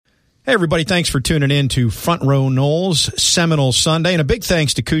Hey, everybody. Thanks for tuning in to Front Row Noles Seminole Sunday. And a big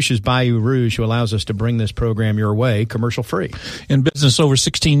thanks to Couch's Bayou Rouge, who allows us to bring this program your way commercial-free. In business over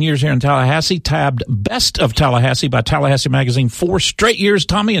 16 years here in Tallahassee, tabbed Best of Tallahassee by Tallahassee Magazine 4 straight years,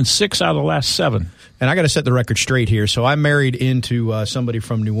 Tommy, and 6 out of the last 7. And I got to set the record straight here. So I married into somebody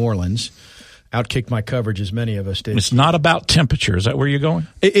from New Orleans. Outkicked my coverage, as many of us did. It's not about temperature. Is that where you're going?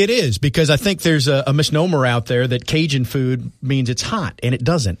 It is, because I think there's a misnomer out there that Cajun food means it's hot, and it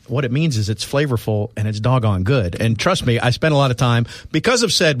doesn't. What it means is it's flavorful and it's doggone good. And trust me, I spent a lot of time, because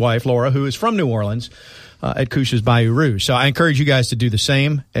of said wife, Laura, who is from New Orleans, at Couch's Bayou Rouge. So I encourage you guys to do the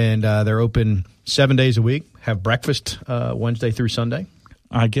same, and they're open 7 days a week, have breakfast Wednesday through Sunday.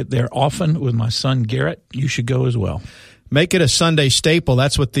 I get there often with my son, Garrett. You should go as well. Make it a Sunday staple.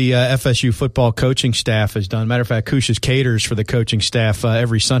 That's what the FSU football coaching staff has done. Matter of fact, Couch's caters for the coaching staff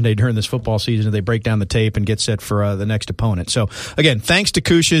every Sunday during this football season. They break down the tape and get set for the next opponent. So, again, thanks to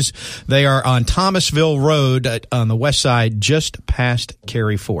Couch's. They are on Thomasville Road on the west side, just past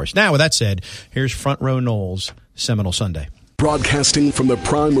Cary Forest. Now, with that said, here's Front Row Noles Seminole Sunday. Broadcasting from the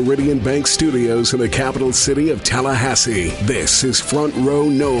Prime Meridian Bank Studios in the capital city of Tallahassee, this is Front Row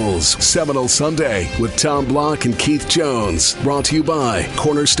Noles Seminole Sunday with Tom Block and Keith Jones. Brought to you by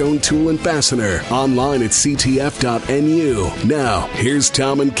Cornerstone Tool and Fastener. Online at ctf.nu. Now, here's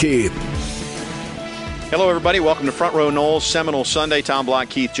Tom and Keith. Hello, everybody. Welcome to Front Row Noles Seminole Sunday. Tom Block,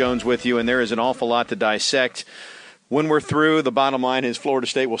 Keith Jones with you, and there is an awful lot to dissect. When we're through, the bottom line is Florida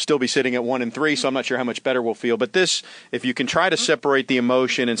State will still be sitting at 1-3, so I'm not sure how much better we'll feel. But this, if you can try to separate the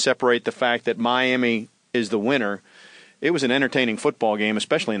emotion and separate the fact that Miami is the winner, it was an entertaining football game,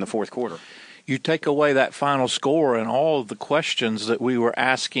 especially in the fourth quarter. You take away that final score and all of the questions that we were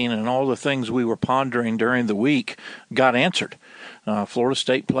asking and all the things we were pondering during the week got answered. Florida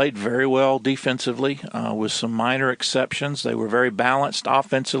State played very well defensively with some minor exceptions. They were very balanced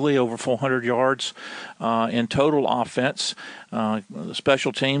offensively, over 400 yards in total offense. The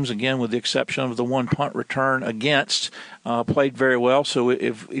special teams, again, with the exception of the one punt return against, played very well. So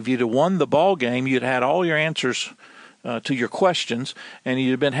if you'd have won the ball game, you'd had all your answers to your questions, and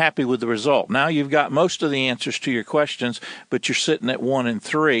you'd have been happy with the result. Now you've got most of the answers to your questions, but you're sitting at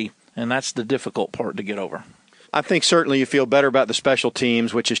 1-3, and that's the difficult part to get over. I think certainly you feel better about the special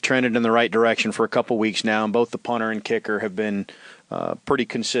teams, which has trended in the right direction for a couple weeks now, and both the punter and kicker have been pretty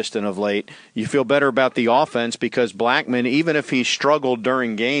consistent of late. You feel better about the offense because Blackman, even if he struggled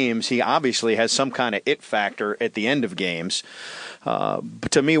during games, he obviously has some kind of it factor at the end of games.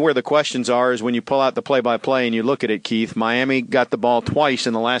 But to me, where the questions are is when you pull out the play-by-play and you look at it, Keith, Miami got the ball twice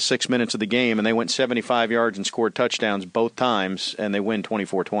in the last 6 minutes of the game, and they went 75 yards and scored touchdowns both times, and they win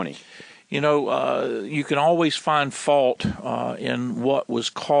 24-20. You know, you can always find fault in what was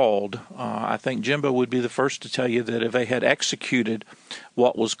called. I think Jimbo would be the first to tell you that if they had executed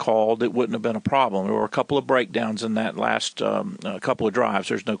what was called, it wouldn't have been a problem. There were a couple of breakdowns in that last couple of drives,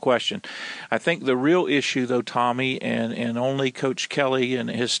 there's no question. I think the real issue, though, Tommy, and only Coach Kelly and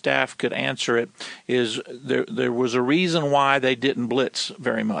his staff could answer it, is there was a reason why they didn't blitz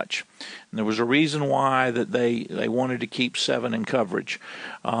very much. And there was a reason why that they wanted to keep 7 in coverage.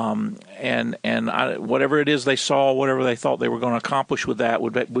 Whatever it is they saw, whatever they thought they were going to accomplish with that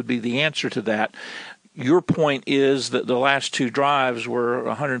would be the answer to that. Your point is that the last 2 drives were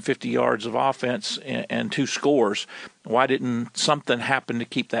 150 yards of offense and 2 scores. Why didn't something happen to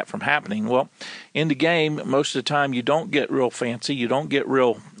keep that from happening? Well, in the game, most of the time you don't get real fancy. You don't get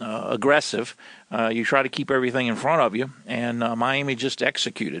real aggressive. You try to keep everything in front of you, and Miami just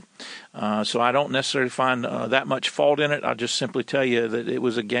executed. So I don't necessarily find that much fault in it. I'll just simply tell you that it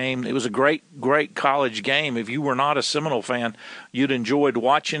was a game. It was a great, great college game. If you were not a Seminole fan, you'd enjoyed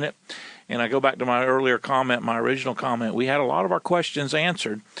watching it. And I go back to my earlier comment, my original comment. We had a lot of our questions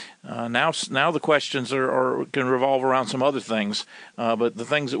answered. Now the questions can revolve around some other things. But the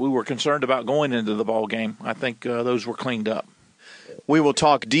things that we were concerned about going into the ball game, I think those were cleaned up. We will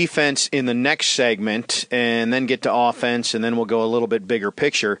talk defense in the next segment and then get to offense, and then we'll go a little bit bigger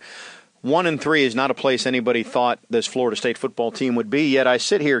picture. 1-3 is not a place anybody thought this Florida State football team would be, yet I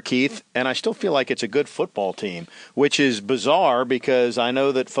sit here, Keith, and I still feel like it's a good football team, which is bizarre because I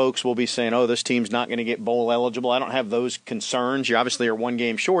know that folks will be saying, oh, this team's not going to get bowl eligible. I don't have those concerns. You obviously are 1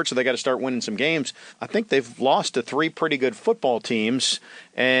 game short, so they got to start winning some games. I think they've lost to 3 pretty good football teams,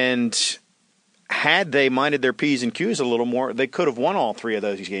 and had they minded their P's and Q's a little more, they could have won all 3 of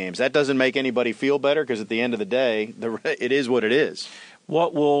those games. That doesn't make anybody feel better because at the end of the day, it is what it is.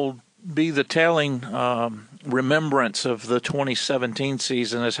 What will be the telling remembrance of the 2017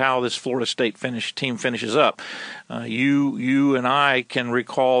 season is how this Florida State team finishes up. You and I can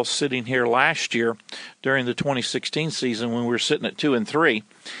recall sitting here last year during the 2016 season when we were sitting at 2-3.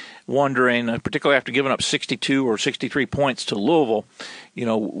 wondering, particularly after giving up 62 or 63 points to Louisville,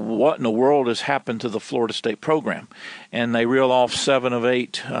 what in the world has happened to the Florida State program? And they reel off 7 of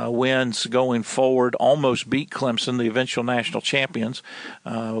 8 wins going forward, almost beat Clemson, the eventual national champions,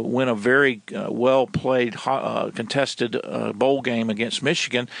 win a very well-played, contested bowl game against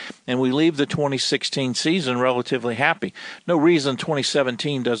Michigan, and we leave the 2016 season relatively happy. No reason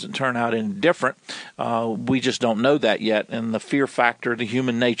 2017 doesn't turn out any different. We just don't know that yet, and the fear factor, the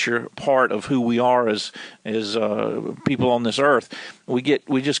human nature part of who we are as people on this earth, we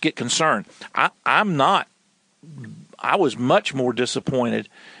just get concerned. I was much more disappointed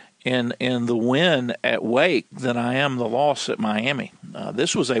in the win at Wake than I am the loss at Miami.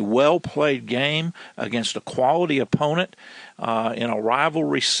 This was a well-played game against a quality opponent in a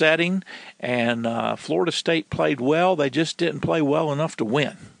rivalry setting, and Florida State played well. They just didn't play well enough to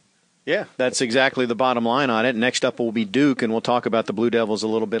win. Yeah, that's exactly the bottom line on it. Next up will be Duke, and we'll talk about the Blue Devils a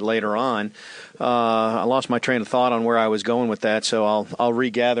little bit later on. I lost my train of thought on where I was going with that, so I'll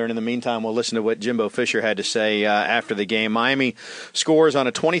regather, and in the meantime, we'll listen to what Jimbo Fisher had to say after the game. Miami scores on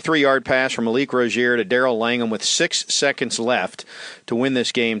a 23-yard pass from Malik Rozier to Darrell Langham with 6 seconds left to win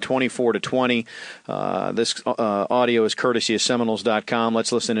this game 24-20. This audio is courtesy of Seminoles.com.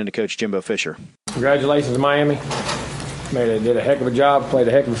 Let's listen into Coach Jimbo Fisher. Congratulations, Miami. Did a heck of a job, played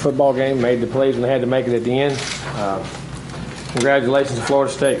a heck of a football game, made the plays when they had to make it at the end. Congratulations to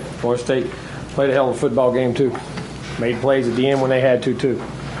Florida State. Florida State played a hell of a football game, too. Made plays at the end when they had to, too.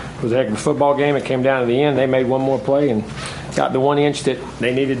 It was a heck of a football game. It came down to the end. They made one more play and got the 1 inch that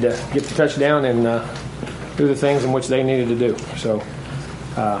they needed to get the touchdown and do the things in which they needed to do. So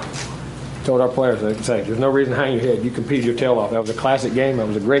told our players, I can say, there's no reason to hang your head. You competed your tail off. That was a classic game. That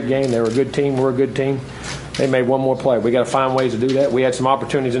was a great game. They were a good team. We're a good team. They made one more play. We got to find ways to do that. We had some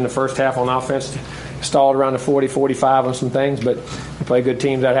opportunities in the first half on offense, stalled around the 40, 45 on some things, but we play good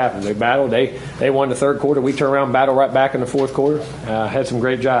teams. That happens. They battled. They won the third quarter. We turned around and battled right back in the fourth quarter. Had some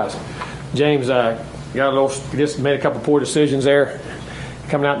great drives. James just made a couple poor decisions there.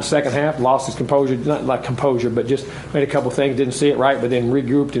 Coming out in the second half, lost his composure, not like composure, but just made a couple things, didn't see it right, but then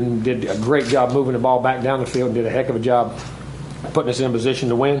regrouped and did a great job moving the ball back down the field and did a heck of a job putting us in a position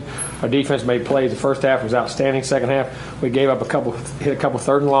to win. Our defense made plays. The first half was outstanding. Second half, we gave up hit a couple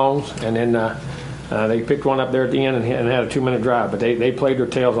third and longs, and then they picked one up there at the end and had a 2-minute drive. But they played their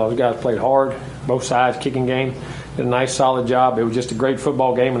tails off. Those guys played hard, both sides, kicking game. Did a nice, solid job. It was just a great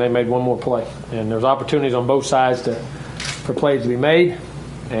football game, and they made one more play. And there's opportunities on both sides for plays to be made,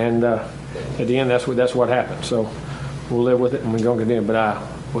 and at the end, that's what happened. So we'll live with it, and we're going to continue. But I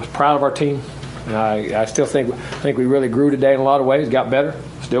was proud of our team. I still think we really grew today in a lot of ways, got better.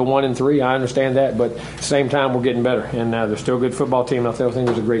 Still 1-3, I understand that, but at the same time we're getting better. And they're still a good football team. I still think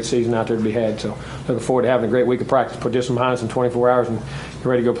there's a great season out there to be had. So looking forward to having a great week of practice. Put this behind us in 24 hours and get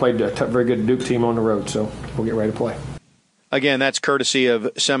ready to go play a very good Duke team on the road. So we'll get ready to play. Again, that's courtesy of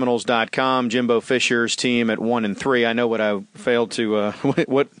Seminoles.com. Jimbo Fisher's team at 1-3. I know what I failed to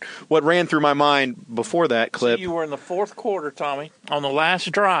what ran through my mind before that clip. So you were in the fourth quarter, Tommy, on the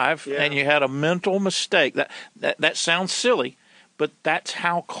last drive, and you had a mental mistake. That sounds silly, but that's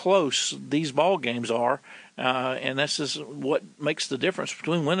how close these ball games are, and this is what makes the difference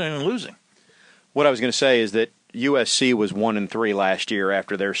between winning and losing. What I was going to say is that USC was 1-3 last year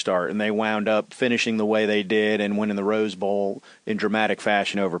after their start, and they wound up finishing the way they did and winning the Rose Bowl in dramatic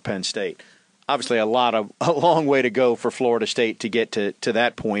fashion over Penn State. Obviously, a long way to go for Florida State to get to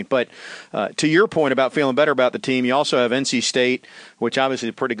that point. But to your point about feeling better about the team, you also have NC State, which obviously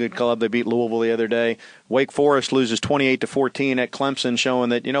is a pretty good club. They beat Louisville the other day. Wake Forest loses 28-14 at Clemson, showing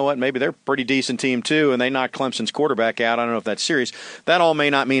that, you know what, maybe they're a pretty decent team too, and they knocked Clemson's quarterback out. I don't know if that's serious. That all may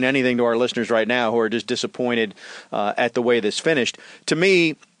not mean anything to our listeners right now who are just disappointed at the way this finished. To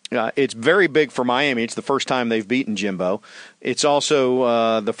me, it's very big for Miami. It's the first time they've beaten Jimbo. It's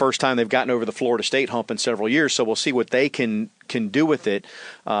also the first time they've gotten over the Florida State hump in several years, so we'll see what they can do with it.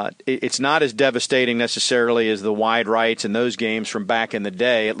 It's not as devastating necessarily as the wide rights and those games from back in the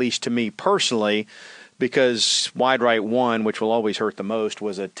day, at least to me personally, because wide right one, which will always hurt the most,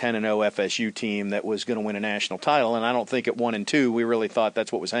 was a 10-0 FSU team that was going to win a national title, and I don't think at 1-2 we really thought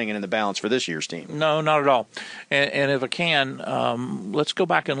that's what was hanging in the balance for this year's team. No, not at all. And if I can, let's go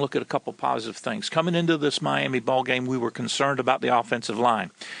back and look at a couple positive things. Coming into this Miami ball game, we were concerned about the offensive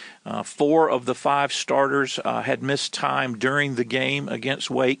line. 4 of the 5 starters had missed time during the game against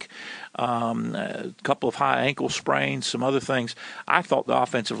Wake. A couple of high ankle sprains, some other things. I thought the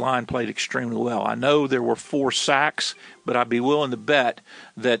offensive line played extremely well. I know there were 4 sacks, but I'd be willing to bet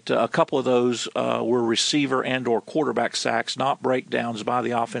that a couple of those were receiver and or quarterback sacks, not breakdowns by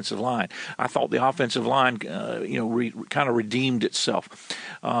the offensive line. I thought the offensive line, kind of redeemed itself.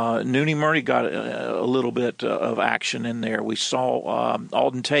 Nooney Murray got a little bit of action in there. We saw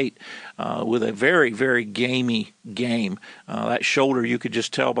Alden Tate with a very, very gamey game. That shoulder, you could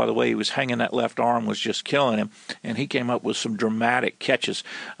just tell by the way he was hanging that left arm, was just killing him, and he came up with some dramatic catches.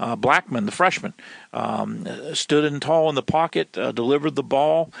 Blackman, the freshman, stood in tall in the pocket, delivered the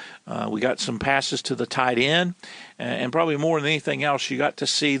ball. We got some passes to the tight end, and probably more than anything else, you got to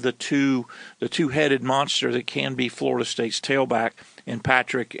see the two-headed monster that can be Florida State's tailback in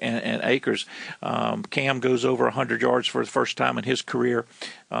Patrick and Akers. Cam goes over 100 yards for the first time in his career.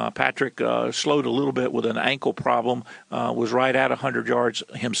 Patrick slowed a little bit with an ankle problem, was right at 100 yards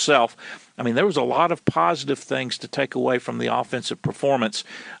himself. I mean, there was a lot of positive things to take away from the offensive performance.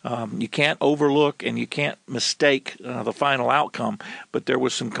 You can't overlook and you can't mistake the final outcome, but there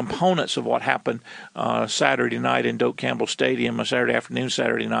was some components of what happened Saturday night in Doak Campbell Stadium, Saturday afternoon,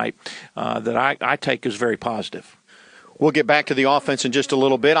 Saturday night, that I take as very positive. We'll get back to the offense in just a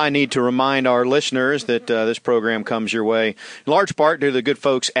little bit. I need to remind our listeners that this program comes your way in large part due to the good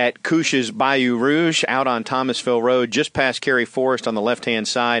folks at Couche's Bayou Rouge out on Thomasville Road, just past Cary Forest on the left-hand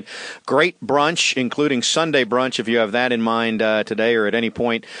side. Great brunch, including Sunday brunch, if you have that in mind today or at any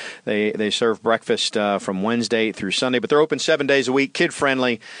point. They serve breakfast from Wednesday through Sunday, but they're open 7 days a week,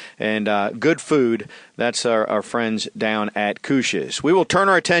 kid-friendly, and good food. That's our friends down at Couche's. We will turn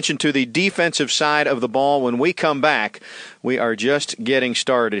our attention to the defensive side of the ball when we come back. We are just getting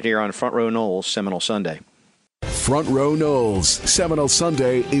started here on Front Row Noles Seminole Sunday. Front Row Noles Seminole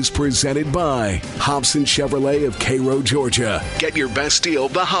Sunday is presented by Hobson Chevrolet of Cairo, Georgia. Get your best deal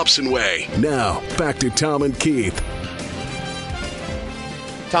the Hobson way. Now, back to Tom and Keith.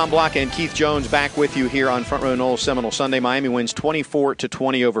 Tom Block and Keith Jones back with you here on Front Row Noles Seminole Sunday. Miami wins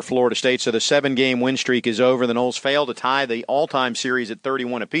 24-20 over Florida State, so the 7-game win streak is over. The Noles fail to tie the all-time series at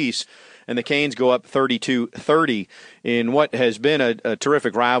 31 apiece, and the Canes go up 32-30 in what has been a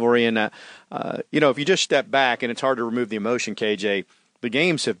terrific rivalry. And, if you just step back, and it's hard to remove the emotion, KJ, the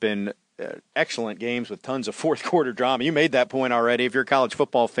games have been excellent games with tons of fourth-quarter drama. You made that point already. If you're a college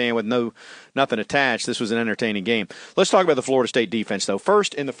football fan with nothing attached, this was an entertaining game. Let's talk about the Florida State defense, though.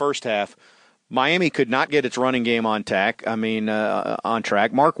 First, in the first half, Miami could not get its running game on track.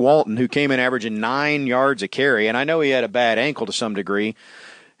 Mark Walton, who came in averaging 9 yards a carry, and I know he had a bad ankle to some degree.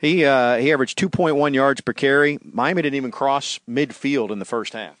 He averaged 2.1 yards per carry. Miami didn't even cross midfield in the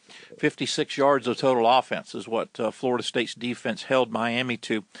first half. 56 yards of total offense is what Florida State's defense held Miami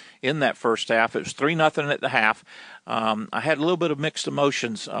to in that first half. It was 3-0 at the half. I had a little bit of mixed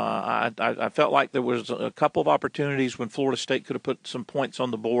emotions. I felt like there was a couple of opportunities when Florida State could have put some points on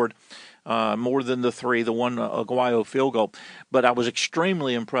the board, more than the 3, the one Aguayo field goal. But I was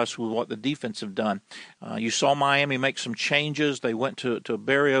extremely impressed with what the defense have done. You saw Miami make some changes. They went to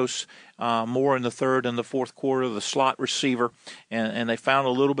Berrios more in the third and the fourth quarter, the slot receiver, and they found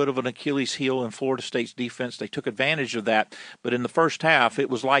a little bit of an Achilles heel in Florida State's defense. They took advantage of that. But in the first half, it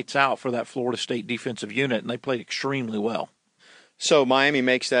was lights out for that Florida State defensive unit, and they played extremely well. So Miami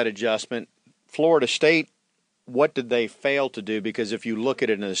makes that adjustment. Florida State, what did they fail to do? Because if you look at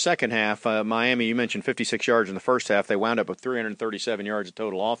it in the second half, Miami, you mentioned 56 yards in the first half. They wound up with 337 yards of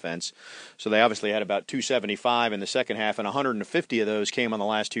total offense. So they obviously had about 275 in the second half, and 150 of those came on the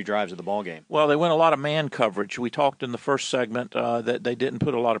last 2 drives of the ballgame. Well, they went a lot of man coverage. We talked in the first segment that they didn't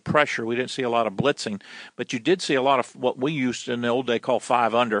put a lot of pressure. We didn't see a lot of blitzing. But you did see a lot of what we used in the old day call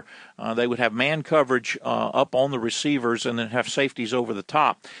 5 under. They would have man coverage up on the receivers and then have safeties over the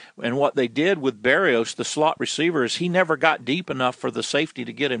top. And what they did with Berrios, the slot receiver, is he never got deep enough for the safety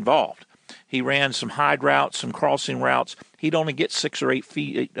to get involved. He ran some hide routes, some crossing routes. He'd only get 6 or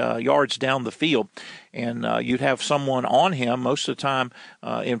 8 yards down the field, and you'd have someone on him most of the time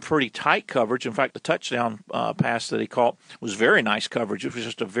in pretty tight coverage. In fact, the touchdown pass that he caught was very nice coverage. It was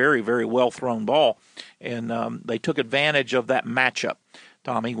just a very, very well-thrown ball, and they took advantage of that matchup.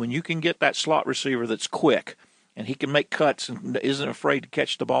 Tommy, when you can get that slot receiver that's quick, and he can make cuts and isn't afraid to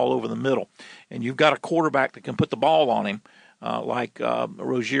catch the ball over the middle, and you've got a quarterback that can put the ball on him, like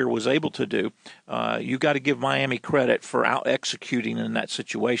Rozier was able to do, you got to give Miami credit for out-executing in that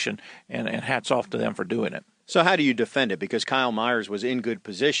situation, and hats off to them for doing it. So how do you defend it? Because Kyle Myers was in good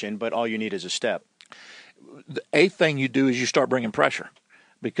position, but all you need is a step. The eighth thing you do is you start bringing pressure.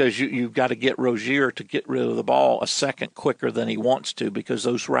 because you've got to get Rozier to get rid of the ball a second quicker than he wants to, because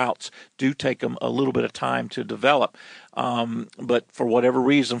those routes do take him a little bit of time to develop. But for whatever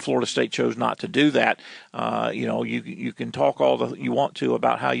reason, Florida State chose not to do that. You can talk all the you want to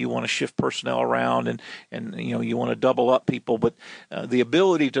about how you want to shift personnel around and you want to double up people, but the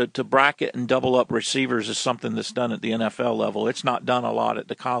ability to bracket and double up receivers is something that's done at the NFL level. It's not done a lot at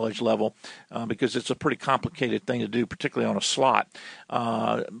the college level because it's a pretty complicated thing to do, particularly on a slot.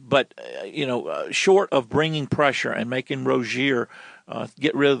 But short of bringing pressure and making Rozier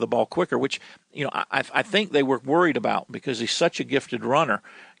get rid of the ball quicker, which I think they were worried about because he's such a gifted runner.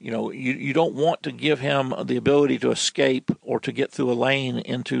 You don't want to give him the ability to escape or to get through a lane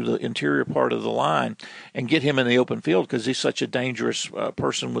into the interior part of the line and get him in the open field because he's such a dangerous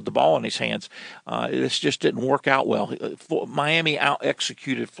person with the ball in his hands. This just didn't work out well. Miami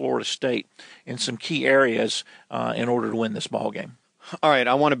out-executed Florida State in some key areas in order to win this ball game. All right,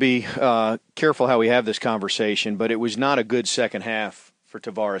 I want to be careful how we have this conversation, but it was not a good second half for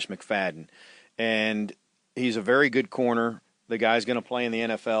Tavares McFadden. And he's a very good corner. The guy's going to play in the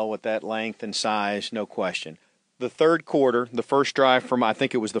NFL with that length and size, no question. The third quarter, the first drive I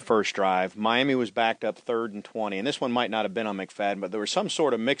think it was the first drive, Miami was backed up 3rd and 20. And this one might not have been on McFadden, but there was some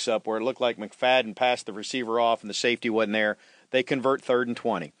sort of mix-up where it looked like McFadden passed the receiver off and the safety wasn't there. They convert 3rd and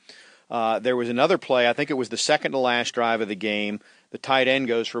 20. There was another play, I think it was the second to last drive of the game. The tight end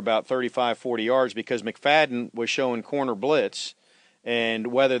goes for about 35, 40 yards because McFadden was showing corner blitz. And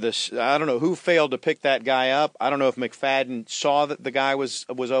whether I don't know who failed to pick that guy up. I don't know if McFadden saw that the guy was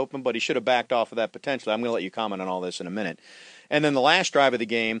open, but he should have backed off of that potentially. I'm going to let you comment on all this in a minute. And then the last drive of the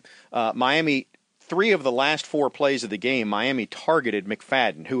game, Miami, 3 of the last 4 plays of the game, Miami targeted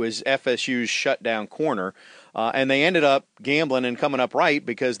McFadden, who is FSU's shutdown corner. And they ended up gambling and coming up right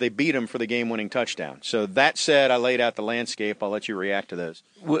because they beat him for the game-winning touchdown. So that said, I laid out the landscape. I'll let you react to those.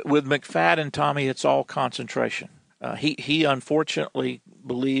 With McFadden, Tommy, it's all concentration. He unfortunately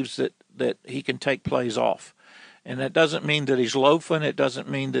believes that he can take plays off. And that doesn't mean that he's loafing. It doesn't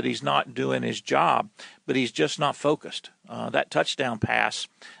mean that he's not doing his job, but he's just not focused. That touchdown pass,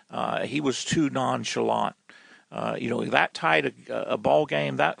 he was too nonchalant. That tight a ball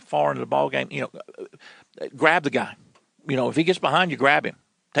game, that far into the ball game, grab the guy. If he gets behind you, grab him.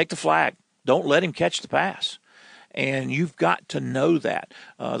 Take the flag. Don't let him catch the pass. And you've got to know that.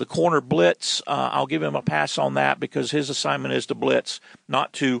 The corner blitz, I'll give him a pass on that because his assignment is to blitz,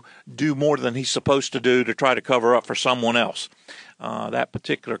 not to do more than he's supposed to do to try to cover up for someone else. That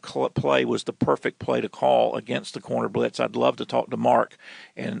particular play was the perfect play to call against the corner blitz. I'd love to talk to Mark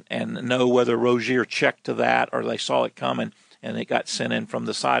and know whether Rozier checked to that or they saw it coming and it got sent in from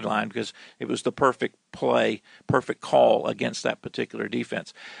the sideline because it was the perfect play, perfect call against that particular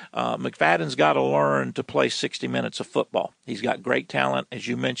defense. McFadden's got to learn to play 60 minutes of football. He's got great talent, as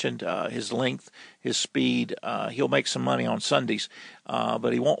you mentioned, his length, his speed. He'll make some money on Sundays,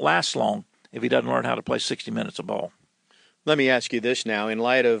 but he won't last long if he doesn't learn how to play 60 minutes of ball. Let me ask you this now. In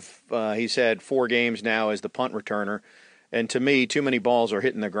light of he's had 4 games now as the punt returner, and to me, too many balls are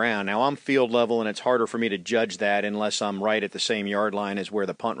hitting the ground. Now, I'm field level, and it's harder for me to judge that unless I'm right at the same yard line as where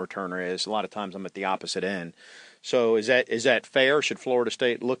the punt returner is. A lot of times I'm at the opposite end. So is that fair? Should Florida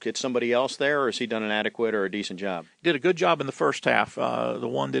State look at somebody else there, or has he done an adequate or a decent job? Did a good job in the first half. The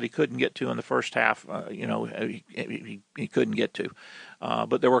one that he couldn't get to in the first half, he couldn't get to.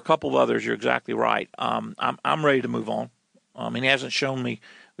 But there were a couple of others. You're exactly right. I'm ready to move on. He hasn't shown me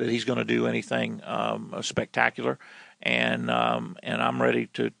that he's going to do anything spectacular. And I'm ready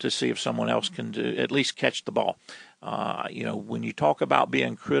to see if someone else can at least catch the ball. When you talk about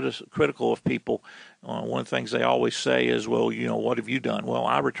being critical of people, one of the things they always say is, well, what have you done? Well,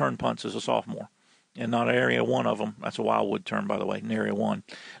 I returned punts as a sophomore, and not in area 1 of them. That's a Wildwood term, by the way, in area 1.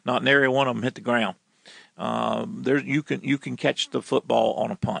 Not in area 1 of them hit the ground. You can catch the football on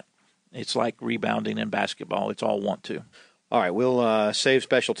a punt. It's like rebounding in basketball. It's all want to. All right, we'll save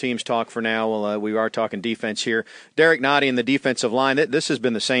special teams talk for now. We are talking defense here. Derek Nottie and the defensive line. This has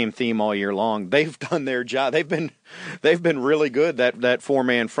been the same theme all year long. They've done their job. They've been really good. That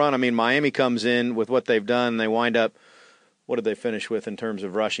 4-man front. Miami comes in with what they've done. They wind up. What did they finish with in terms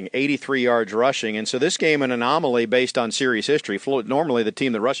of rushing? 83 yards rushing. And so this game an anomaly based on series history. Normally the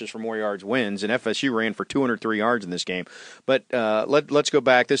team that rushes for more yards wins, and FSU ran for 203 yards in this game. But let's go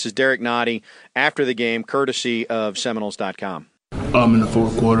back. This is Derek Nottie after the game, courtesy of Seminoles.com. In the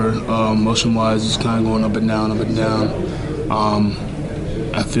fourth quarter, motion-wise, it's kind of going up and down, up and down.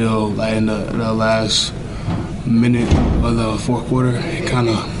 I feel like in the last minute of the fourth quarter, it kind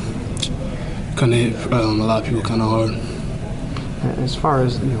of hit a lot of people kind of hard. As far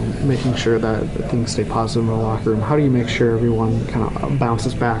as making sure that things stay positive in the locker room, how do you make sure everyone kind of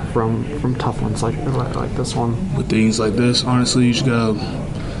bounces back from tough ones like this one? With things like this, honestly, you just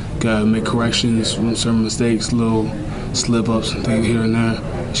gotta make corrections from certain mistakes, little slip-ups and things here and there.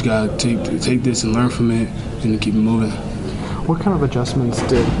 You just gotta take this and learn from it and keep it moving. What kind of adjustments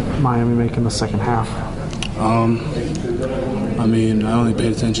did Miami make in the second half? I only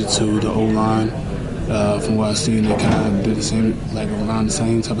paid attention to the O-line. From what I've seen, they kind of did the same, around the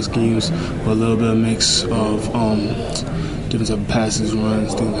same type of schemes, but a little bit of mix of different type of passes,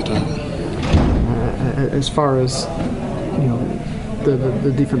 runs, things like that. As far as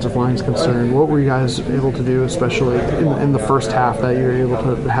the defensive line is concerned, what were you guys able to do, especially in the first half, that you were able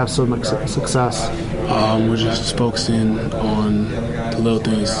to have some success? We're just focusing on the little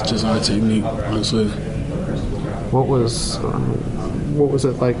things, just on the technique, honestly. What was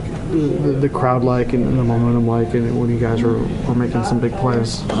it like, the crowd like, and the momentum like, and when you guys were making some big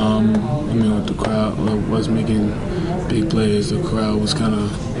plays? With the crowd was making big plays, the crowd was kind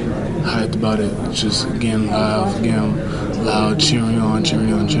of hyped about it, just getting loud, cheering on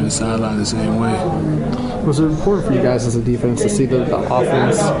the sideline the same way. Was it important for you guys as a defense to see the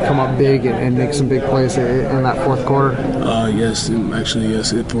offense come up big and make some big plays in that fourth quarter? Yes.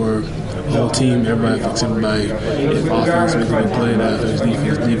 Yes. For the whole team, everybody affects everybody. If offense makes a big play, that affects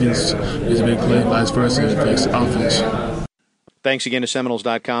defense. Defense makes a big play, vice versa, it affects offense. Thanks again to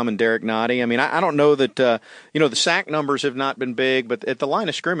Seminoles.com and Derek Noddy. I don't know that, the sack numbers have not been big, but at the line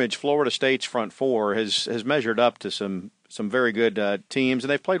of scrimmage, Florida State's front four has measured up to some very good teams, and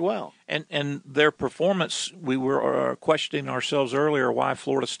they've played well. And their performance, we were questioning ourselves earlier why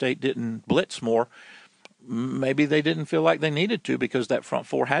Florida State didn't blitz more. Maybe they didn't feel like they needed to because that front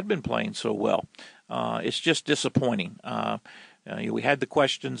four had been playing so well. It's just disappointing. We had the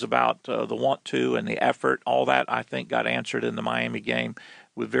questions about the want to and the effort. All that, I think, got answered in the Miami game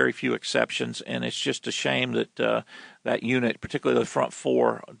with very few exceptions, and it's just a shame that that unit, particularly the front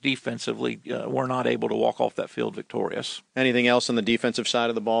four defensively, were not able to walk off that field victorious. Anything else on the defensive side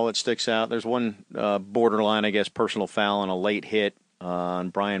of the ball that sticks out? There's one borderline, I guess, personal foul and a late hit on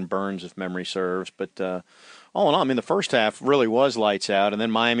Brian Burns, if memory serves. But all in all, the first half really was lights out, and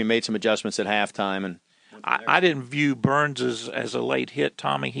then Miami made some adjustments at halftime. And I didn't view Burns as a late hit,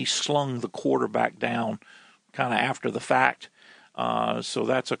 Tommy. He slung the quarterback down kind of after the fact. So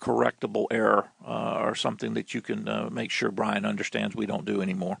that's a correctable error or something that you can make sure Brian understands we don't do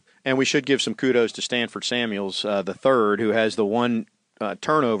anymore. And we should give some kudos to Stanford Samuels, the third, who has the one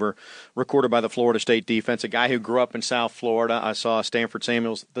turnover recorded by the Florida State defense, a guy who grew up in South Florida. I saw Stanford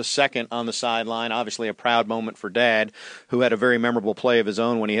Samuels the second on the sideline, obviously a proud moment for Dad, who had a very memorable play of his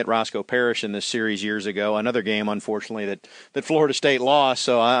own when he hit Roscoe Parrish in this series years ago. Another game, unfortunately, that Florida State lost,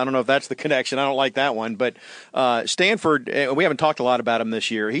 so I don't know if that's the connection. I don't like that one. But Stanford, we haven't talked a lot about him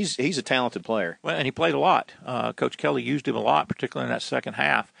this year. He's a talented player. Well, and he played a lot. Coach Kelly used him a lot, particularly in that second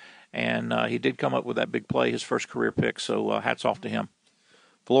half, and he did come up with that big play, his first career pick, so hats off to him.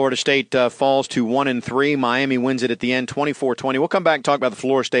 Florida State falls to 1-3. Miami wins it at the end, 24-20. We'll come back and talk about the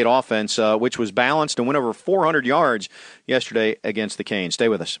Florida State offense, which was balanced and went over 400 yards yesterday against the Canes. Stay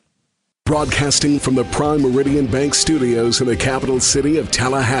with us. Broadcasting from the Prime Meridian Bank Studios in the capital city of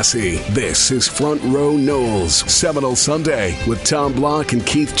Tallahassee, this is Front Row Knowles, Seminole Sunday with Tom Block and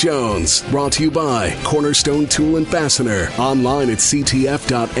Keith Jones. Brought to you by Cornerstone Tool and Fastener. Online at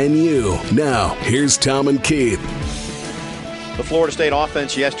ctf.nu. Now, here's Tom and Keith. The Florida State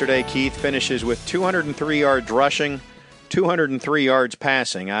offense yesterday, Keith, finishes with 203 yards rushing, 203 yards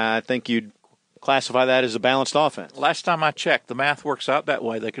passing. I think you'd classify that as a balanced offense. Last time I checked, the math works out that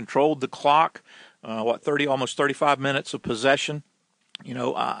way. They controlled the clock, almost 35 minutes of possession.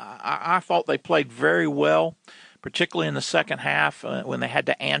 I thought they played very well, particularly in the second half when they had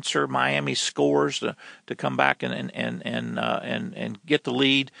to answer Miami's scores to come back and get the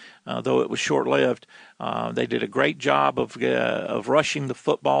lead, though it was short-lived. They did a great job of rushing the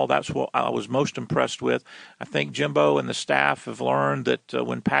football. That's what I was most impressed with. I think Jimbo and the staff have learned that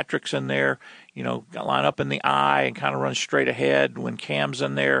when Patrick's in there, line up in the eye and kind of run straight ahead. When Cam's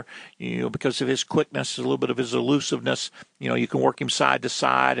in there, because of his quickness, a little bit of his elusiveness, you can work him side to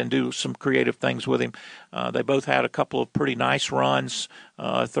side and do some creative things with him. They both had a couple of pretty nice runs,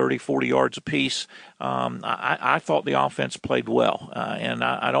 30, 40 yards apiece. I thought the offense played well, and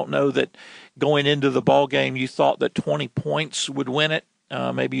I don't know that going into the ball game you thought that 20 points would win it.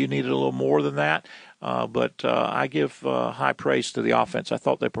 Maybe you needed a little more than that, but I give high praise to the offense. I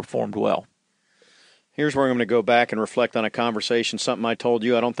thought they performed well. Here's where I'm going to go back and reflect on a conversation, something I told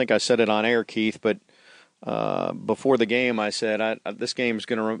you. I don't think I said it on air, Keith, but before the game I said, this game is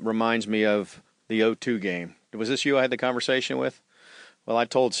going to reminds me of the 0-2 game. Was this you I had the conversation with? Well, I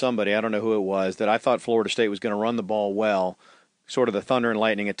told somebody, I don't know who it was, that I thought Florida State was going to run the ball well, sort of the thunder and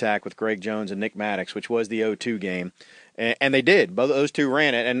lightning attack with Greg Jones and Nick Maddox, which was the 0-2 game. And they did. Both those two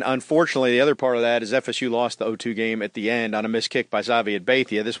ran it. And unfortunately, the other part of that is FSU lost the 0-2 game at the end on a missed kick by Xavier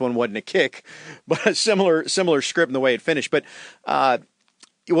Bethia. This one wasn't a kick, but a similar script in the way it finished. But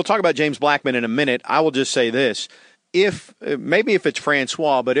we'll talk about James Blackman in a minute. I will just say this. Maybe if it's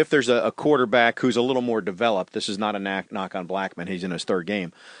Francois, but if there's a quarterback who's a little more developed, this is not a knock on Blackman. He's in his third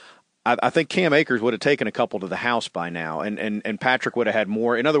game. I think Cam Akers would have taken a couple to the house by now, and Patrick would have had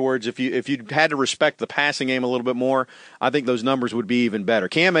more. In other words, if you had to respect the passing game a little bit more, I think those numbers would be even better.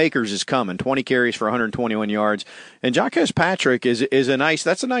 Cam Akers is coming, 20 carries for 121 yards, and Jacques Patrick is a nice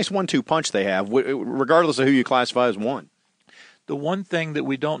 1-2 punch they have, regardless of who you classify as one. The one thing that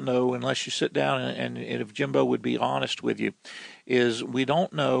we don't know, unless you sit down and if Jimbo would be honest with you, is we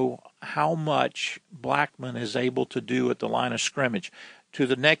don't know how much Blackman is able to do at the line of scrimmage. To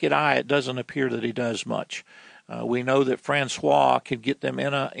the naked eye, it doesn't appear that he does much. We know that Francois could get them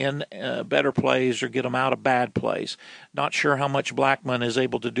in better plays or get them out of bad plays. Not sure how much Blackman is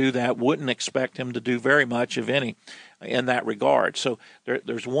able to do that. Wouldn't expect him to do very much, if any, in that regard. So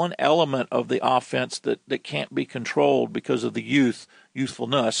there's one element of the offense that can't be controlled because of the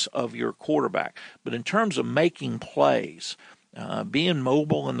youthfulness of your quarterback. But in terms of making plays, being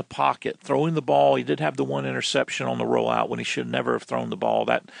mobile in the pocket, throwing the ball. He did have the one interception on the rollout when he should never have thrown the ball.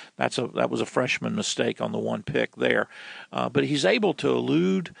 That was a freshman mistake on the one pick there. But he's able to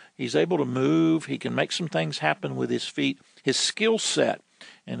elude. He's able to move. He can make some things happen with his feet. His skill set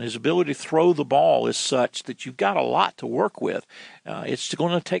and his ability to throw the ball is such that you've got a lot to work with. It's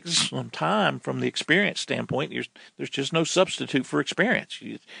going to take some time from the experience standpoint. There's just no substitute for experience.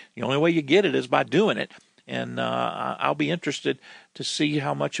 The only way you get it is by doing it. And I'll be interested to see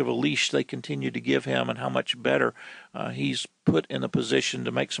how much of a leash they continue to give him and how much better he's put in a position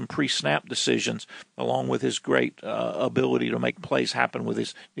to make some pre-snap decisions, along with his great ability to make plays happen with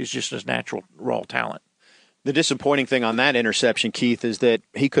his natural raw talent. The disappointing thing on that interception, Keith, is that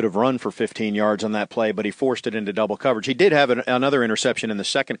he could have run for 15 yards on that play, but he forced it into double coverage. He did have another interception in the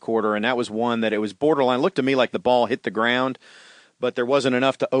second quarter, and that was one that it was borderline. It looked to me like the ball hit the ground, but there wasn't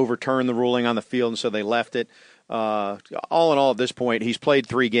enough to overturn the ruling on the field, and so they left it. All in all, at this point, he's played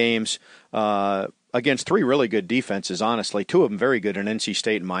 3 games against 3 really good defenses, honestly. 2 of them very good in NC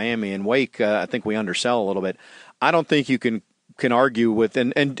State and Miami. And Wake, I think we undersell a little bit. I don't think you can argue with –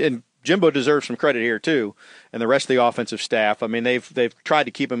 and Jimbo deserves some credit here too, and the rest of the offensive staff. I mean, they've tried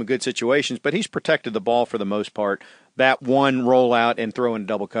to keep him in good situations, but he's protected the ball for the most part. That one rollout and throw in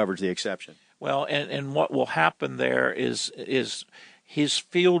double coverage, the exception. Well, and what will happen there is his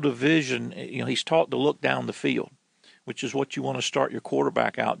field of vision. He's taught to look down the field, which is what you want to start your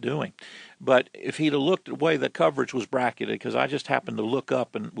quarterback out doing. But if he'd have looked at the way the coverage was bracketed, because I just happened to look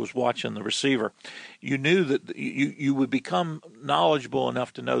up and was watching the receiver, you knew that you would become knowledgeable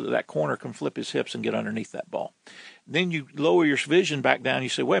enough to know that corner can flip his hips and get underneath that ball. Then you lower your vision back down. You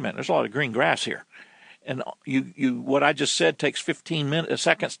say, wait a minute, there's a lot of green grass here. And what I just said takes 15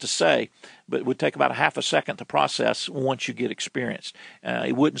 seconds to say, but it would take about a half a second to process once you get experienced.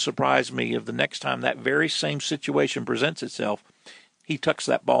 It wouldn't surprise me if the next time that very same situation presents itself, he tucks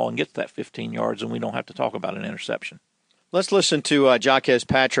that ball and gets that 15 yards, and we don't have to talk about an interception. Let's listen to Jacques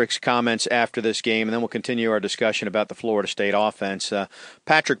Patrick's comments after this game, and then we'll continue our discussion about the Florida State offense.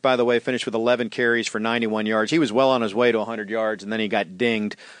 Patrick, by the way, finished with 11 carries for 91 yards. He was well on his way to 100 yards, and then he got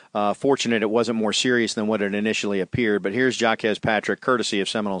dinged. Fortunate it wasn't more serious than what it initially appeared. But here's Jacques Patrick, courtesy of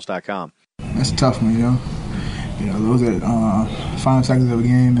Seminoles.com. That's a tough one, those are final seconds of a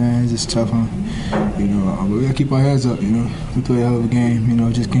game, man. It's just tough one. But we gotta keep our heads up. We play a hell of a game.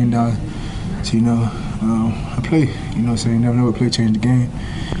 It just came down to a play. So you never know what play changed the game.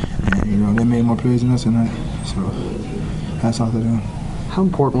 And they made more plays than us tonight. So hats off to them. How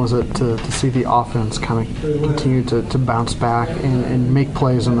important was it to see the offense kind of continue to bounce back and make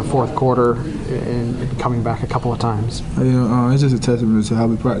plays in the fourth quarter and coming back a couple of times? It's just a testament to how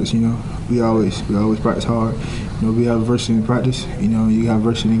we practice. We always practice hard. We have adversity in practice. You have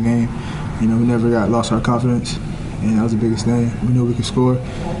adversity in game. We never lost our confidence, and that was the biggest thing. We knew we could score.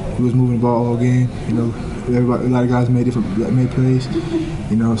 We was moving the ball all game. A lot of guys made plays.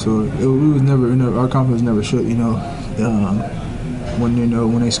 So we was never our confidence never shook.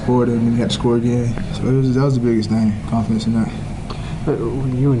 When they scored and we had to score again. So that was the biggest thing, confidence in that.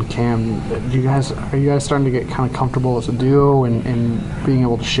 You and Cam, are you guys starting to get kind of comfortable as a duo and being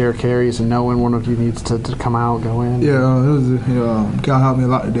able to share carries and know when one of you needs to come out, go in? Yeah, it was Cal helped me a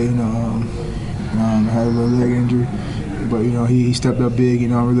lot today. I had a little leg injury, but he stepped up big.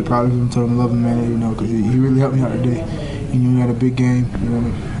 I'm really proud of him. Told him I love him, man. Because he really helped me out today. we had a big game.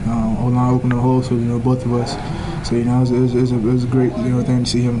 O-line opened the hole, so both of us. So it was a great thing to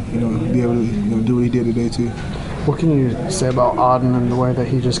see him be able to do what he did today too. What can you say about Auden and the way that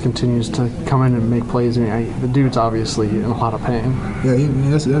he just continues to come in and make plays? I mean, the dude's obviously in a lot of pain. Yeah,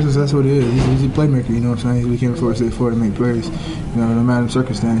 that's what it is. He's a playmaker. You know what I'm saying? We came forward to make plays. No matter the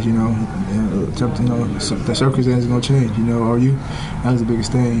circumstance. The circumstance is gonna change. Are you? That was the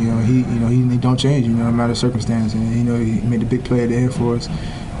biggest thing. He don't change. No matter the circumstance. And he made the big play at the end for us.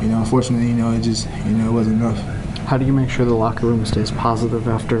 Unfortunately, it just it wasn't enough. How do you make sure the locker room stays positive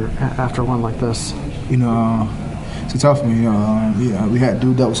after one like this? It's a tough one. We had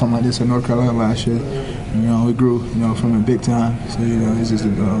to dealt with something like this in North Carolina last year. We grew, from it big time. So it's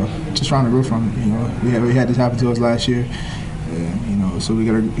just trying to grow from it. We had this happen to us last year. So we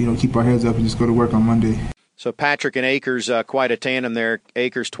gotta keep our heads up and just go to work on Monday. So Patrick and Akers, quite a tandem there.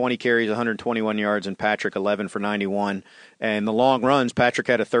 Akers 20 carries, 121 yards, and Patrick 11 for 91. And the long runs, Patrick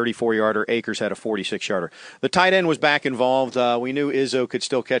had a 34-yarder, Akers had a 46-yarder. The tight end was back involved. We knew Izzo could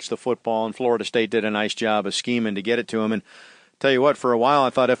still catch the football, and Florida State did a nice job of scheming to get it to him. And tell you what, for a while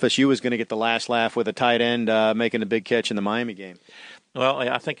I thought FSU was going to get the last laugh with a tight end making a big catch in the Miami game. Well,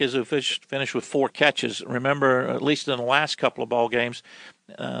 I think Izzo finished with 4 catches. Remember, at least in the last couple of ball games,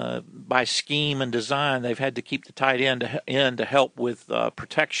 by scheme and design, they've had to keep the tight end in to help with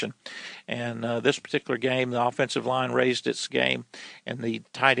protection. And this particular game, the offensive line raised its game, and the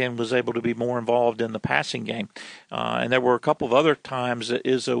tight end was able to be more involved in the passing game. And there were a couple of other times that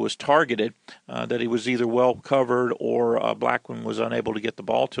Izzo was targeted, that he was either well covered or Blackman was unable to get the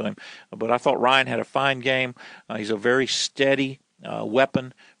ball to him. But I thought Ryan had a fine game. He's a very steady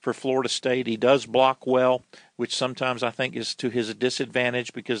weapon for Florida State. He does block well, which sometimes I think is to his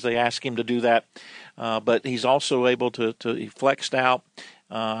disadvantage because they ask him to do that. But he's also able to he flexed out,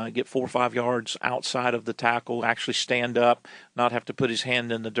 get 4 or 5 yards outside of the tackle, actually stand up, not have to put his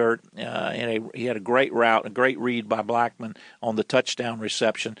hand in the dirt. And he had a great route, a great read by Blackman on the touchdown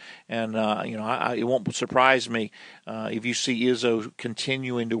reception. And, it won't surprise me if you see Izzo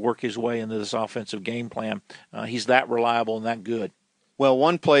continuing to work his way into this offensive game plan. He's that reliable and that good. Well,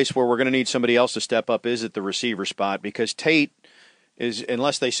 one place where we're going to need somebody else to step up is at the receiver spot because Tate is,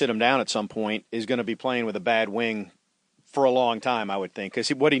 unless they sit him down at some point, is going to be playing with a bad wing for a long time, I would think, because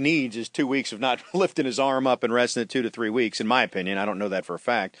what he needs is 2 weeks of not lifting his arm up and resting it 2 to 3 weeks, in my opinion. I don't know that for a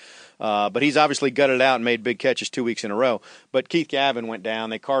fact. But he's obviously gutted out and made big catches 2 weeks in a row. But Keith Gavin went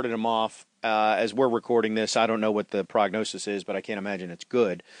down. They carted him off. As we're recording this, I don't know what the prognosis is, but I can't imagine it's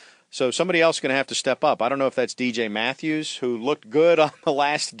good. So somebody else is going to have to step up. I don't know if that's DJ Matthews, who looked good on the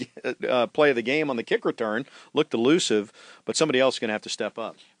last play of the game on the kick return, looked elusive, but somebody else is going to have to step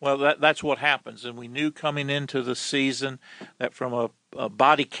up. Well, that's what happens. And we knew coming into the season that from a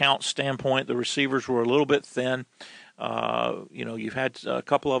body count standpoint, the receivers were a little bit thin. You've had a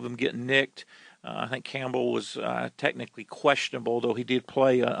couple of them get nicked. I think Campbell was technically questionable, though he did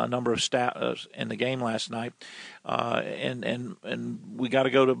play a number of stats in the game last night. And we got to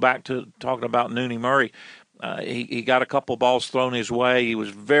go back to talking about Nooney Murray. He got a couple balls thrown his way. He was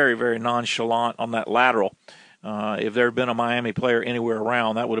very, very nonchalant on that lateral. If there had been a Miami player anywhere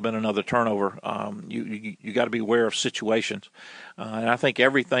around, that would have been another turnover. You got to be aware of situations. And I think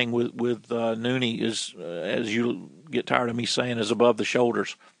everything with Nooney is, as you get tired of me saying, is above the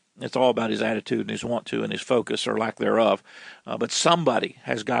shoulders. It's all about his attitude and his want to and his focus or lack thereof. But somebody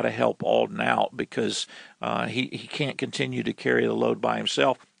has got to help Auden out because he can't continue to carry the load by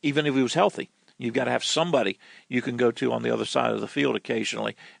himself, even if he was healthy. You've got to have somebody you can go to on the other side of the field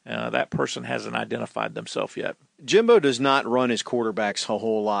occasionally. That person hasn't identified themselves yet. Jimbo does not run his quarterbacks a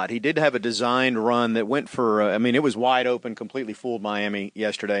whole lot. He did have a designed run that went for, it was wide open, completely fooled Miami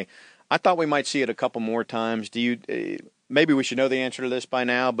yesterday. I thought we might see it a couple more times. Maybe we should know the answer to this by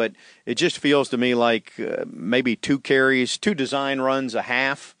now, but it just feels to me like maybe 2 carries, 2 design runs a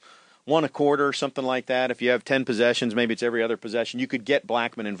half, 1 a quarter, something like that. If you have 10 possessions, maybe it's every other possession. You could get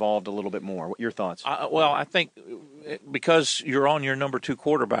Blackman involved a little bit more. What are your thoughts? I think because you're on your number 2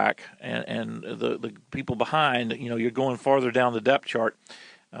 quarterback and the people behind, you're going farther down the depth chart,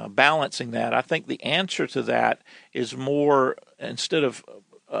 balancing that. I think the answer to that is more, instead of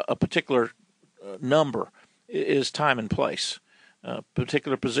a particular number, is time and place,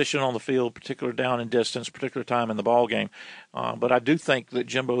 particular position on the field, particular down and distance, particular time in the ball game. But I do think that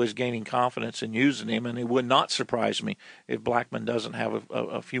Jimbo is gaining confidence in using him, and it would not surprise me if Blackman doesn't have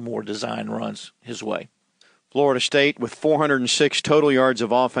a few more design runs his way. Florida State with 406 total yards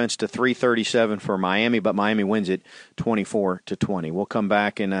of offense to 337 for Miami, but Miami wins it 24-20. We'll come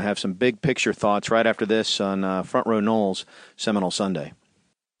back and have some big picture thoughts right after this on Front Row Noles Seminole Sunday.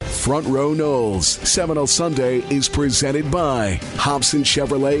 Front Row Knowles. Seminole Sunday is presented by Hobson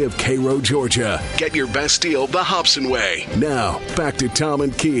Chevrolet of Cairo, Georgia. Get your best deal the Hobson way. Now, back to Tom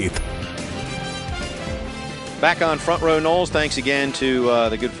and Keith. Back on Front Row Knowles. Thanks again to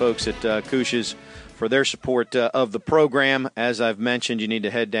the good folks at Couches for their support of the program. As I've mentioned, you need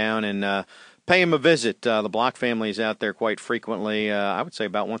to head down and pay them a visit. The Block family is out there quite frequently, I would say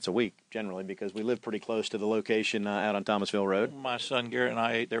about once a week, generally, because we live pretty close to the location out on Thomasville Road. My son Garrett and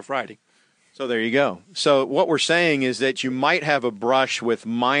I ate there Friday. So there you go. So what we're saying is that you might have a brush with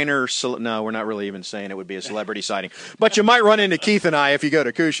minor no, we're not really even saying it would be a celebrity sighting. But you might run into Keith and I if you go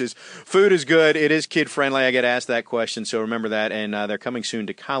to Couches. Food is good. It is kid-friendly. I get asked that question, so remember that. And they're coming soon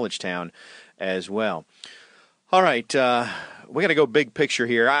to Collegetown as well. All right, we got to go big picture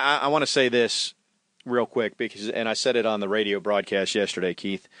here. I want to say this real quick, because, and I said it on the radio broadcast yesterday,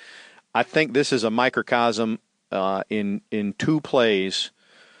 Keith. I think this is a microcosm in 2 plays,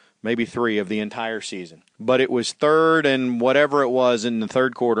 maybe 3 of the entire season. But it was third and whatever it was in the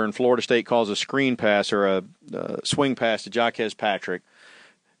third quarter, and Florida State calls a screen pass or a swing pass to Jaquez Patrick,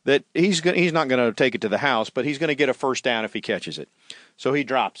 that he's not going to take it to the house, but he's going to get a first down if he catches it. So he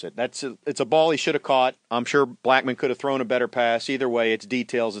drops it. It's a ball he should have caught. I'm sure Blackman could have thrown a better pass. Either way, it's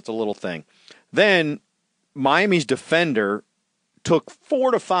details. It's a little thing. Then Miami's defender took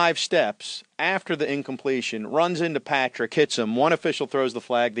 4 to 5 steps after the incompletion, runs into Patrick, hits him. One official throws the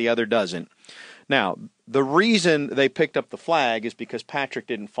flag, the other doesn't. Now, the reason they picked up the flag is because Patrick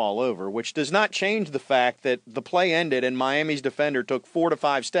didn't fall over, which does not change the fact that the play ended and Miami's defender took 4 to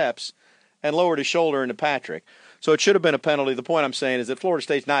 5 steps and lowered his shoulder into Patrick. So it should have been a penalty. The point I'm saying is that Florida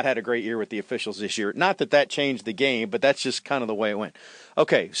State's not had a great year with the officials this year. Not that that changed the game, but that's just kind of the way it went.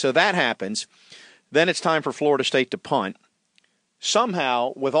 Okay, so that happens. Then it's time for Florida State to punt.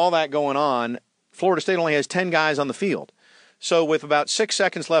 Somehow, with all that going on, Florida State only has 10 guys on the field. So with about 6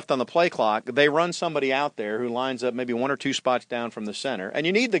 seconds left on the play clock, they run somebody out there who lines up maybe 1 or 2 spots down from the center. And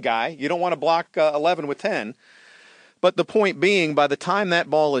you need the guy. You don't want to block 11 with 10. But the point being, by the time that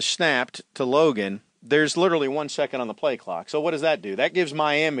ball is snapped to Logan, there's literally 1 second on the play clock. So what does that do? That gives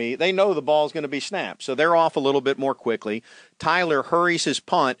Miami, they know the ball's going to be snapped. So they're off a little bit more quickly. Tyler hurries his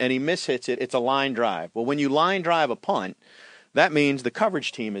punt, and he mishits it. It's a line drive. Well, when you line drive a punt, that means the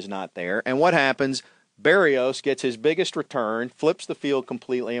coverage team is not there. And what happens? Berrios gets his biggest return, flips the field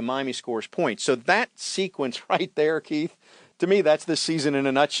completely, and Miami scores points. So that sequence right there, Keith, to me, that's this season in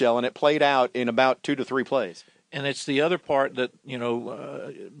a nutshell, and it played out in about 2 to 3 plays. And it's the other part that, you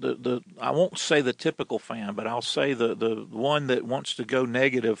know, I won't say the typical fan, but I'll say the one that wants to go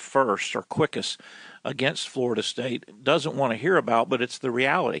negative first or quickest against Florida State doesn't want to hear about, but it's the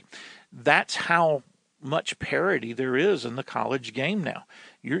reality. That's how much parity there is in the college game now.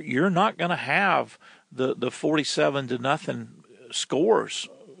 You're not going to have the 47-0 scores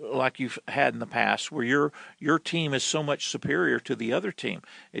like you've had in the past, where your team is so much superior to the other team.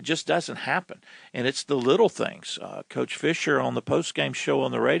 It just doesn't happen. And it's the little things. Coach Fisher on the post-game show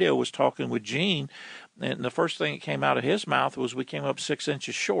on the radio was talking with Gene, and the first thing that came out of his mouth was we came up 6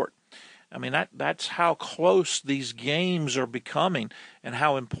 inches short. I mean, that's how close these games are becoming and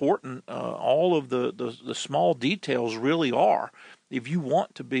how important all of the small details really are if you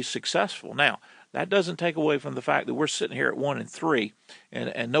want to be successful. Now, that doesn't take away from the fact that we're sitting here at 1-3,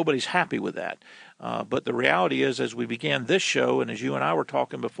 and nobody's happy with that. But the reality is, as we began this show, and as you and I were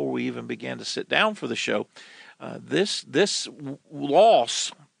talking before we even began to sit down for the show, this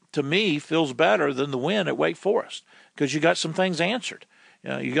loss, to me, feels better than the win at Wake Forest, because you got some things answered.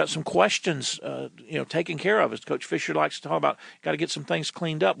 You got some questions, taken care of. As Coach Fisher likes to talk about, got to get some things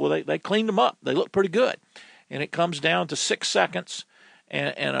cleaned up. Well, they cleaned them up. They look pretty good. And it comes down to 6 seconds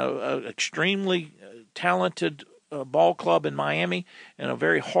and an extremely talented ball club in Miami and a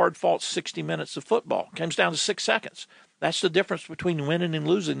very hard-fought 60 minutes of football. It comes down to 6 seconds. That's the difference between winning and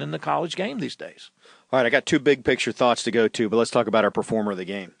losing in the college game these days. All right, I got 2 big picture thoughts to go to, but let's talk about our performer of the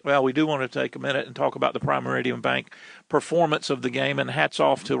game. Well, we do want to take a minute and talk about the Prime Meridian Bank performance of the game, and hats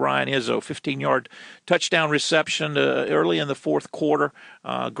off to Ryan Izzo. 15-yard touchdown reception early in the fourth quarter.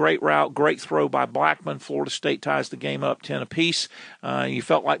 Great route, great throw by Blackman. Florida State ties the game up 10 apiece. You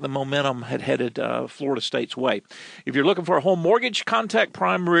felt like the momentum had headed Florida State's way. If you're looking for a home mortgage, contact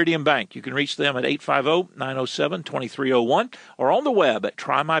Prime Meridian Bank. You can reach them at 850-907-2301 or on the web at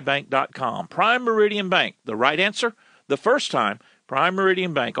trymybank.com. Prime Meridian Bank, the right answer the first time. Prime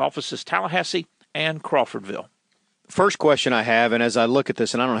Meridian Bank, offices Tallahassee and Crawfordville. First question I have, and as I look at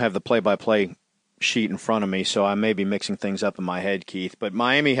this, and I don't have the play-by-play sheet in front of me, so I may be mixing things up in my head, Keith, but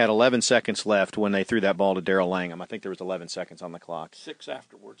Miami had 11 seconds left when they threw that ball to Darrell Langham. I think there was 11 seconds on the clock. 6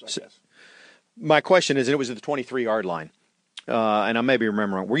 afterwards, I guess. My question is, it was at the 23-yard line. and I may be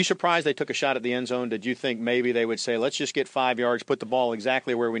remembering, were you surprised they took a shot at the end zone? Did you think maybe they would say, let's just get 5 yards, put the ball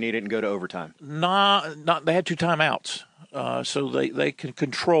exactly where we need it, and go to overtime? Not. They had 2 timeouts. So they can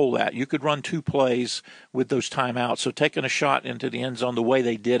control that. You could run 2 plays with those timeouts. So taking a shot into the end zone the way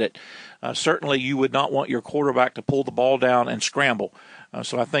they did it, certainly you would not want your quarterback to pull the ball down and scramble.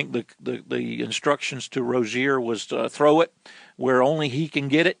 So I think the instructions to Rozier was to throw it where only he can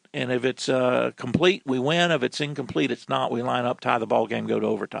get it, and if it's complete, we win. If it's incomplete, it's not. We line up, tie the ball game, go to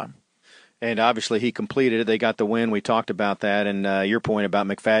overtime. And obviously he completed it. They got the win. We talked about that. And your point about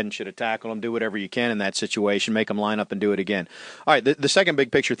McFadden should have tackled him, do whatever you can in that situation, make them line up and do it again. All right, the second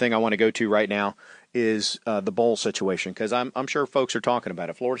big picture thing I want to go to right now is the bowl situation, because I'm sure folks are talking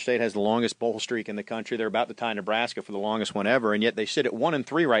about it. Florida State has the longest bowl streak in the country. They're about to tie Nebraska for the longest one ever, and yet they sit at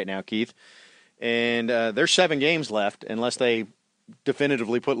 1-3 right now, Keith. And there's 7 games left unless they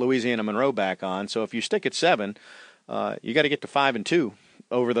definitively put Louisiana Monroe back on. So if you stick at 7, you got to get to 5-2.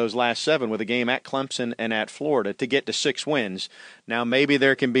 Over those last 7 with a game at Clemson and at Florida to get to 6 wins. Now, maybe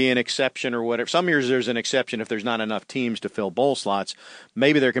there can be an exception or whatever. Some years there's an exception if there's not enough teams to fill bowl slots.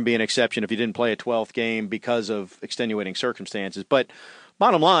 Maybe there can be an exception if you didn't play a 12th game because of extenuating circumstances. But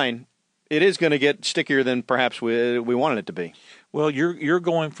bottom line, it is going to get stickier than perhaps we wanted it to be. Well, you're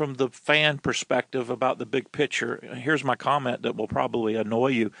going from the fan perspective about the big picture. Here's my comment that will probably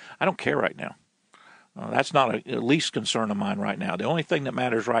annoy you. I don't care right now. That's not a least concern of mine right now. The only thing that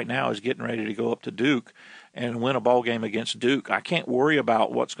matters right now is getting ready to go up to Duke and win a ball game against Duke. I can't worry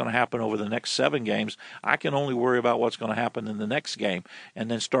about what's going to happen over the next 7 games. I can only worry about what's going to happen in the next game and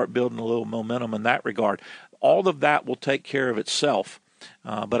then start building a little momentum in that regard. All of that will take care of itself.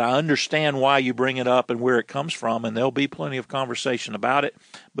 But I understand why you bring it up and where it comes from, and there'll be plenty of conversation about it,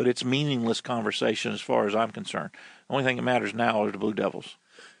 but it's meaningless conversation as far as I'm concerned. The only thing that matters now are the Blue Devils.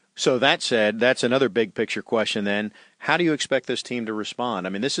 So that said, that's another big picture question then. How do you expect this team to respond? I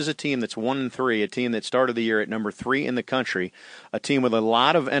mean, this is a team that's 1-3, a team that started the year at number 3 in the country, a team with a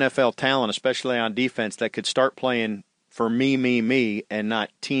lot of NFL talent, especially on defense, that could start playing for me, and not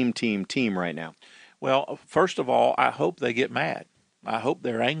team right now. Well, first of all, I hope they get mad. I hope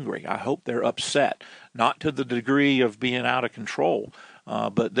they're angry. I hope they're upset, not to the degree of being out of control.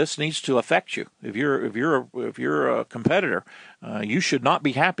 But this needs to affect you. If you're a competitor, you should not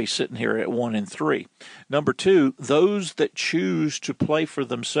be happy sitting here at 1-3. Number 2, those that choose to play for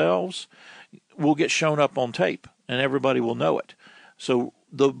themselves will get shown up on tape, and everybody will know it. So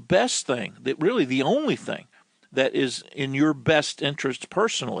the best thing, the only thing that is in your best interest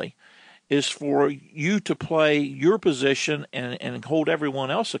personally, is for you to play your position and hold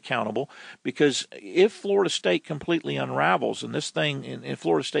everyone else accountable, because if Florida State completely unravels and this thing in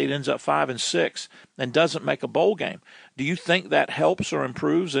Florida State ends up 5-6 and doesn't make a bowl game, do you think that helps or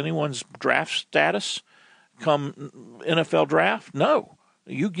improves anyone's draft status come NFL draft? No.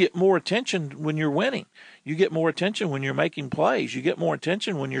 You get more attention when you're winning. You get more attention when you're making plays. You get more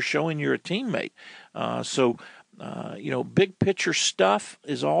attention when you're showing you're a teammate. Big picture stuff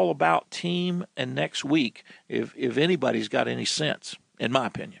is all about team and next week, if anybody's got any sense, in my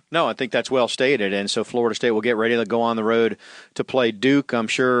opinion. No, I think that's well stated. And so Florida State will get ready to go on the road to play Duke. I'm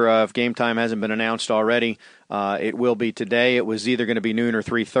sure if game time hasn't been announced already, it will be today. It was either going to be noon or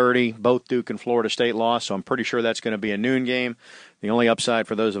 3:30. Both Duke and Florida State lost, so I'm pretty sure that's going to be a noon game. The only upside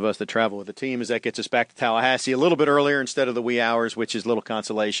for those of us that travel with the team is that gets us back to Tallahassee a little bit earlier instead of the wee hours, which is little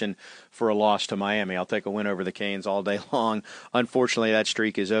consolation for a loss to Miami. I'll take a win over the Canes all day long. Unfortunately, that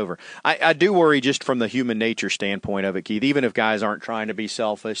streak is over. I do worry just from the human nature standpoint of it, Keith, even if guys aren't trying to be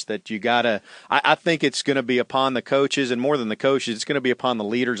selfish, that you got to – I think it's going to be upon the coaches, and more than the coaches, it's going to be upon the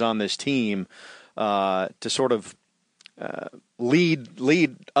leaders on this team to sort of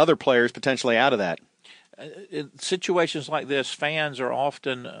lead other players potentially out of that. In situations like this, fans are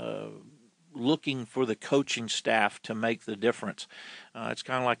often looking for the coaching staff to make the difference. It's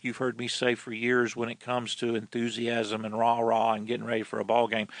kind of like you've heard me say for years when it comes to enthusiasm and rah-rah and getting ready for a ball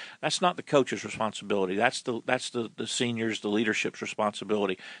game. That's not the coach's responsibility. That's the seniors, the leadership's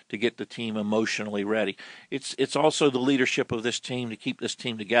responsibility to get the team emotionally ready. It's also the leadership of this team to keep this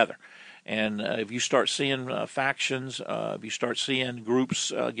team together. And if you start seeing factions, if you start seeing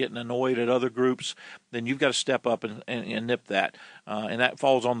groups getting annoyed at other groups, then you've got to step up and nip that. And that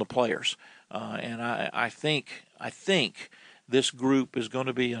falls on the players. And I think this group is going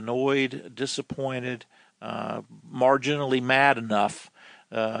to be annoyed, disappointed, marginally mad enough.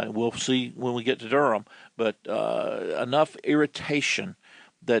 We'll see when we get to Durham, but enough irritation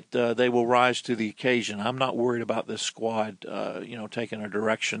that they will rise to the occasion. I'm not worried about this squad, taking a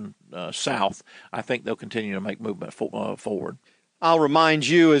direction south. I think they'll continue to make movement forward. I'll remind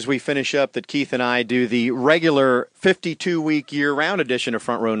you as we finish up that Keith and I do the regular 52-week year-round edition of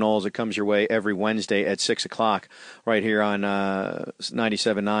Front Row Noles. It comes your way every Wednesday at 6 o'clock right here on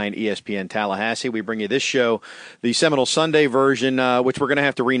 97.9 ESPN Tallahassee. We bring you this show, the Seminole Sunday version, which we're going to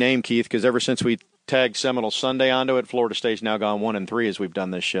have to rename, Keith, because ever since we tagged Seminole Sunday onto it, Florida State's now gone 1-3 as we've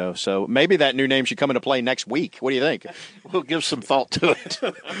done this show. So maybe that new name should come into play next week. What do you think? We'll give some thought to it.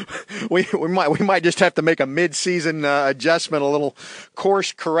 we might just have to make a mid-season adjustment, a little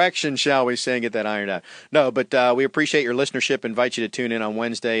course correction, shall we say, and get that ironed out. No, but we appreciate your listenership. Invite you to tune in on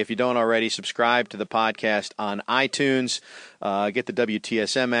Wednesday. If you don't already, subscribe to the podcast on iTunes. Get the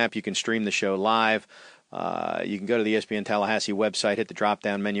WTSM app. You can stream the show live. You can go to the ESPN Tallahassee website, hit the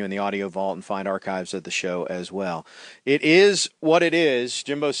drop-down menu in the audio vault, and find archives of the show as well. It is what it is.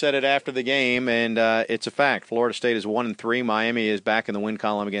 Jimbo said it after the game, and it's a fact. Florida State is 1-3. Miami is back in the win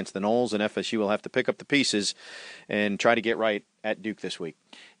column against the Noles, and FSU will have to pick up the pieces and try to get right at Duke this week.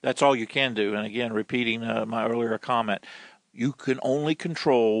 That's all you can do. And again, repeating my earlier comment, you can only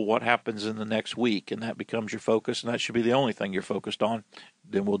control what happens in the next week, and that becomes your focus, and that should be the only thing you're focused on.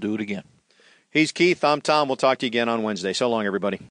 Then we'll do it again. He's Keith. I'm Tom. We'll talk to you again on Wednesday. So long, everybody.